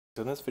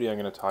So in this video I'm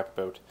going to talk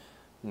about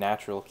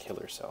natural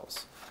killer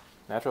cells.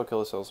 Natural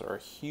killer cells are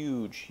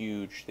huge,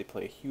 they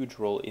play a huge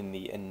role in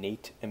the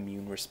innate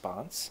immune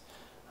response.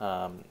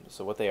 So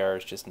what they are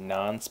is just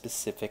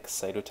non-specific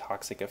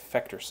cytotoxic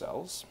effector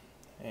cells.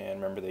 And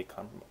remember they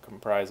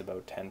comprise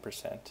about 10%, do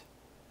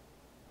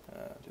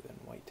that in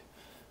white,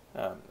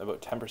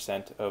 about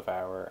 10% of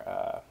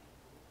our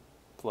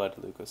blood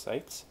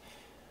leukocytes.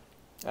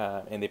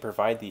 And they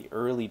provide the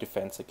early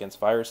defense against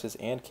viruses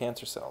and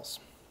cancer cells.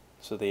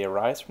 So they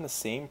arise from the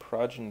same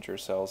progenitor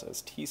cells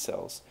as T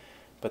cells,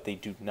 but they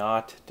do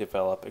not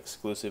develop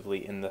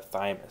exclusively in the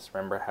thymus.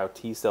 Remember how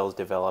T cells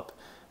develop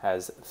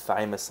as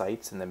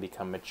thymocytes and then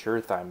become mature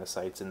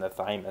thymocytes in the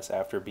thymus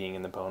after being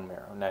in the bone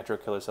marrow. Natural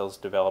killer cells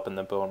develop in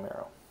the bone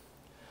marrow.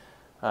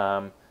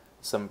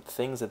 Some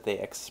things that they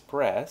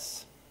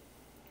express,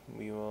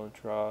 we will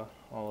draw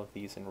all of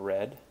these in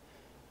red.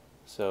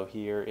 So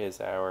here is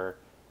our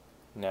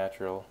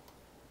natural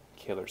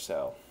killer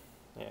cell.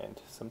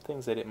 And some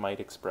things that it might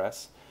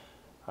express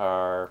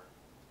are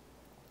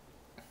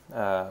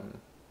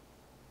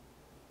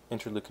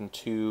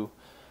interleukin-2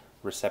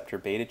 receptor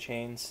beta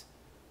chains,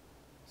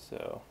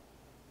 so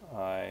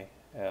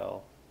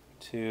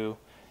IL-2,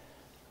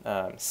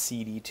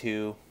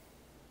 CD2,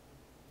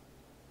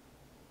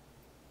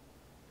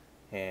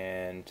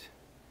 and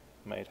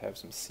might have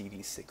some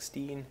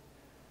CD16.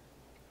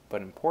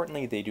 But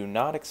importantly, they do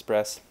not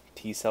express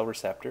T cell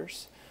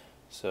receptors,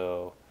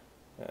 so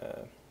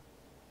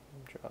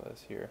draw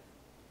this here.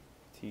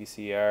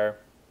 TCR,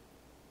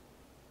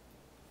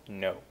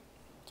 no.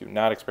 Do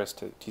not express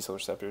T cell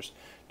receptors,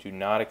 do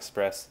not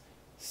express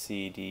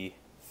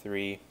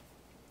CD3,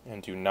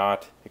 and do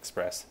not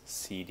express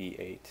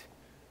CD8.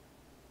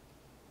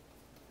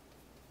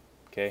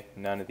 Okay,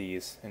 none of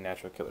these in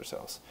natural killer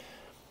cells.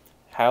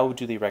 How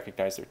do they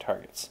recognize their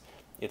targets?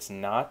 It's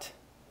not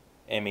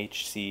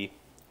MHC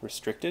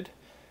restricted,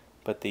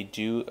 but they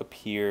do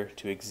appear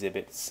to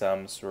exhibit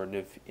some sort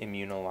of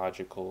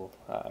immunological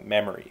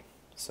memory.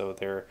 So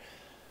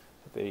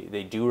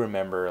they do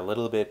remember a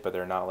little bit, but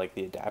they're not like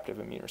the adaptive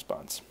immune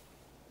response.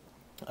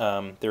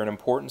 They're an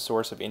important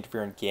source of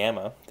interferon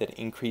gamma that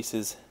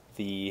increases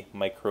the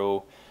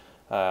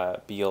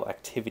microbicidal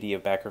activity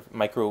of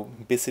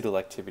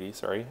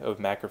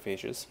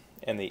macrophages,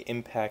 and they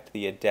impact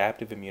the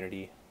adaptive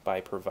immunity by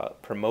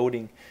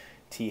promoting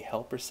T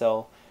helper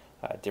cell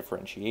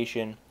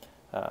differentiation,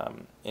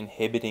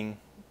 inhibiting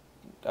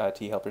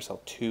T helper cell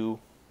 2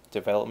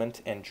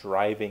 development, and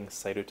driving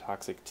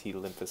cytotoxic T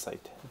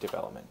lymphocyte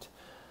development.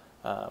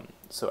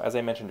 So as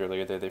I mentioned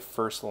earlier, they're the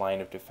first line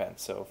of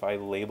defense. So if I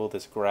label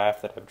this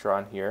graph that I've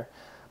drawn here,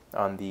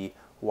 on the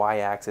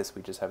y-axis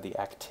we just have the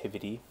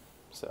activity.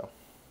 So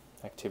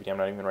activity, I'm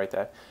not even going to write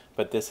that,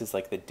 but this is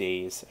like the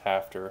days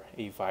after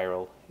a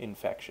viral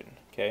infection,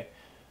 okay?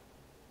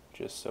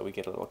 Just so we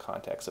get a little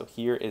context. So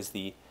here is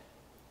the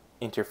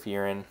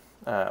interferon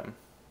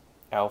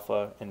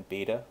alpha and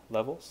beta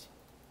levels.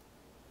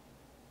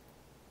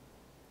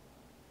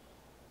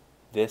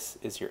 This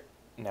is your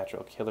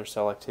natural killer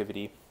cell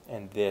activity,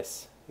 and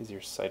this is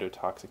your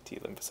cytotoxic T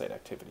lymphocyte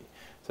activity.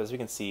 So as we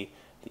can see,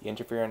 the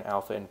interferon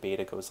alpha and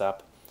beta goes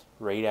up.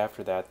 Right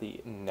after that,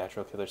 the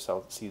natural killer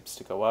cell seems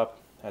to go up.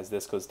 As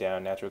this goes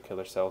down, natural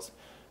killer cells,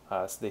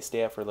 they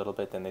stay up for a little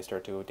bit, then they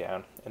start to go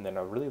down, and then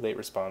a really late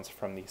response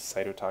from the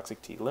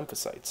cytotoxic T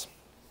lymphocytes.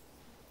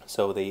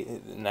 So the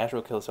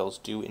natural killer cells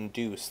do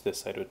induce the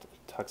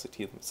cytotoxic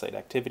T lymphocyte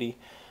activity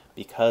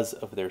because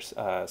of their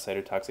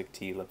cytotoxic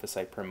T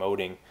lymphocyte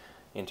promoting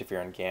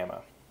interferon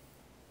gamma.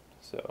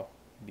 So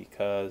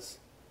because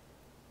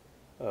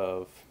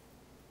of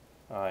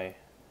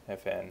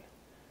IFN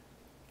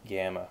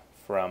gamma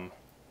from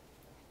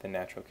the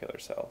natural killer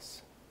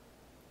cells.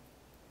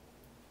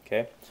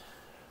 Okay.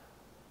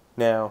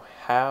 Now,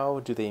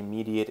 how do they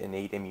mediate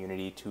innate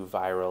immunity to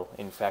viral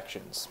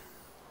infections?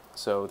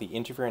 So the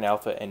interferon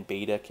alpha and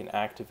beta can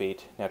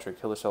activate natural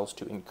killer cells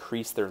to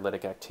increase their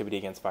lytic activity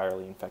against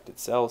virally infected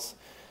cells.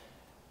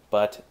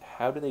 But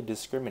how do they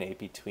discriminate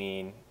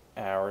between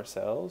our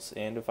cells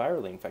and a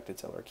virally infected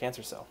cell or a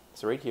cancer cell?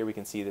 So right here we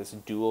can see this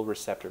dual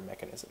receptor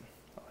mechanism.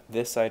 On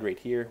this side right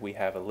here we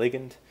have a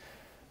ligand.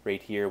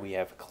 Right here we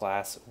have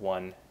class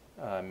 1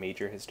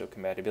 major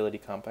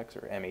histocompatibility complex,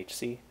 or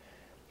MHC.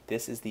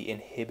 This is the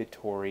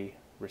inhibitory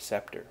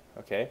receptor,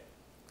 okay?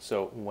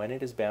 So when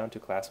it is bound to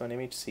class 1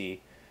 MHC,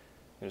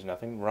 there's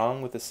nothing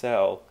wrong with the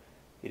cell.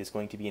 It is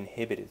going to be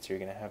inhibited, so you're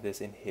going to have this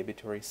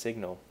inhibitory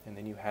signal, and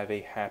then you have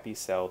a happy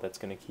cell that's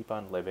going to keep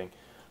on living,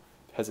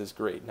 has this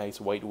great nice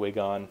white wig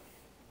on,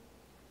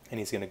 and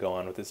he's going to go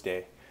on with his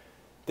day.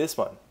 This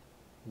one,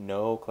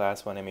 no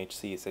class 1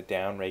 MHC. It's a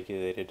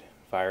down-regulated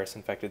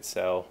virus-infected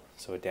cell,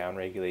 so a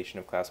down-regulation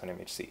of class 1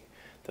 MHC.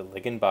 The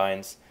ligand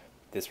binds,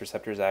 this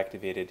receptor is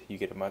activated, you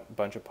get a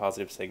bunch of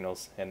positive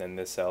signals, and then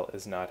this cell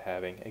is not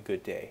having a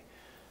good day.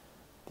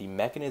 The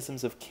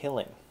mechanisms of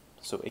killing,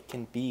 so it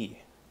can be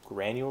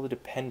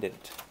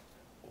granule-dependent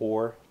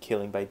or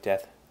killing by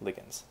death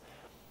ligands.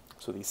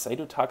 So these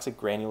cytotoxic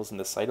granules in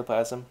the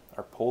cytoplasm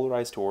are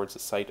polarized towards the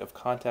site of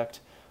contact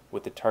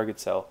with the target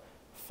cell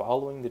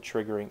following the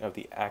triggering of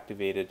the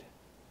activated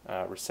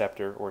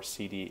receptor or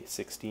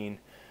CD16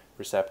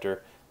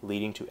 receptor,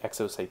 leading to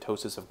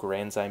exocytosis of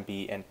granzyme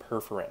B and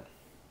perforin.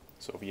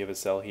 So if you have a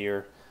cell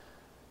here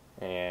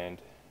and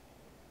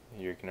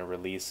you're going to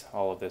release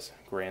all of this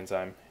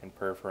granzyme and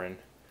perforin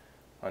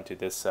onto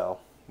this cell,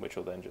 which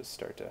will then just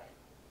start to,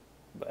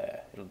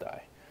 it'll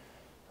die,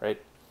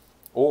 right?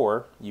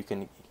 Or you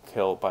can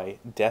kill by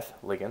death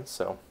ligands,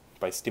 so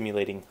by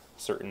stimulating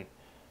certain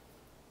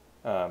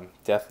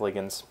death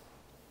ligands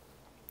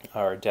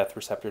or death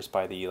receptors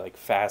by the like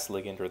Fas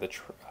ligand or the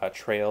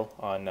trail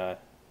on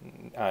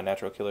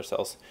natural killer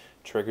cells,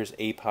 triggers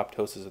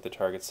apoptosis of the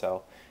target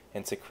cell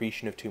and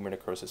secretion of tumor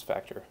necrosis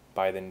factor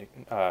by the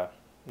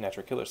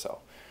natural killer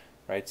cell,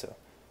 right? So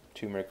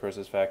tumor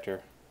necrosis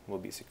factor will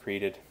be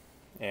secreted,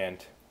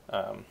 and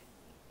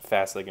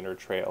Fas ligand or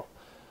trail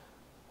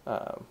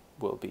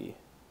will be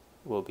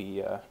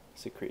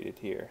secreted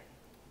here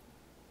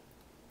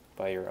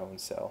by your own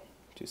cell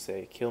to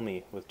say, kill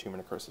me with tumor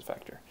necrosis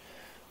factor.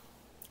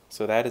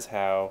 So that is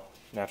how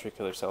natural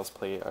killer cells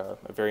play a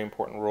very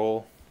important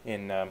role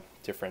in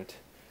different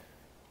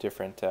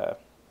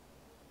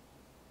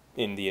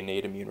in the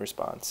innate immune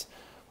response.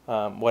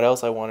 What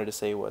else I wanted to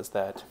say was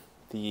that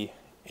the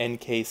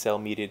NK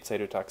cell-mediated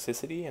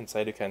cytotoxicity and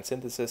cytokine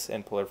synthesis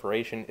and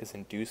proliferation is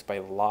induced by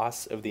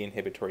loss of the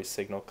inhibitory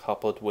signal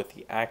coupled with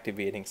the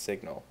activating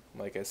signal,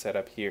 like I set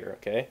up here,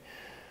 okay?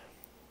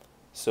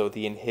 So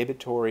the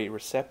inhibitory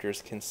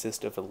receptors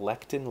consist of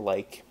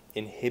lectin-like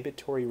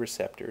inhibitory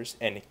receptors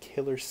and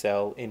killer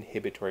cell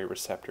inhibitory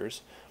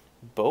receptors,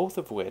 both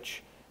of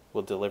which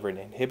will deliver an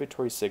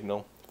inhibitory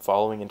signal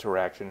following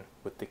interaction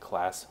with the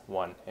class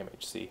 1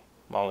 MHC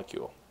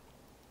molecule.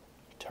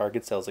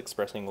 Target cells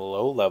expressing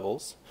low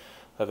levels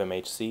of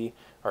MHC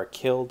are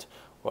killed,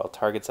 while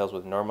target cells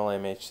with normal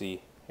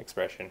MHC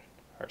expression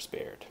are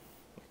spared.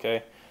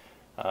 Okay,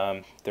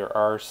 there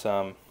are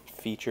some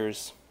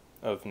features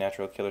of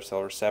natural killer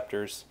cell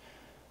receptors,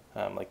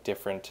 like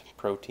different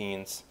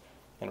proteins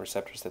and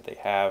receptors that they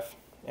have,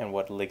 and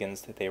what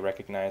ligands that they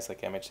recognize,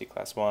 like MHC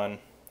class 1,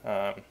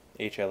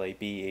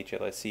 HLA-B,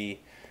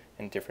 HLA-C,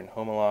 and different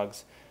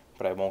homologs,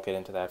 but I won't get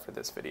into that for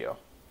this video.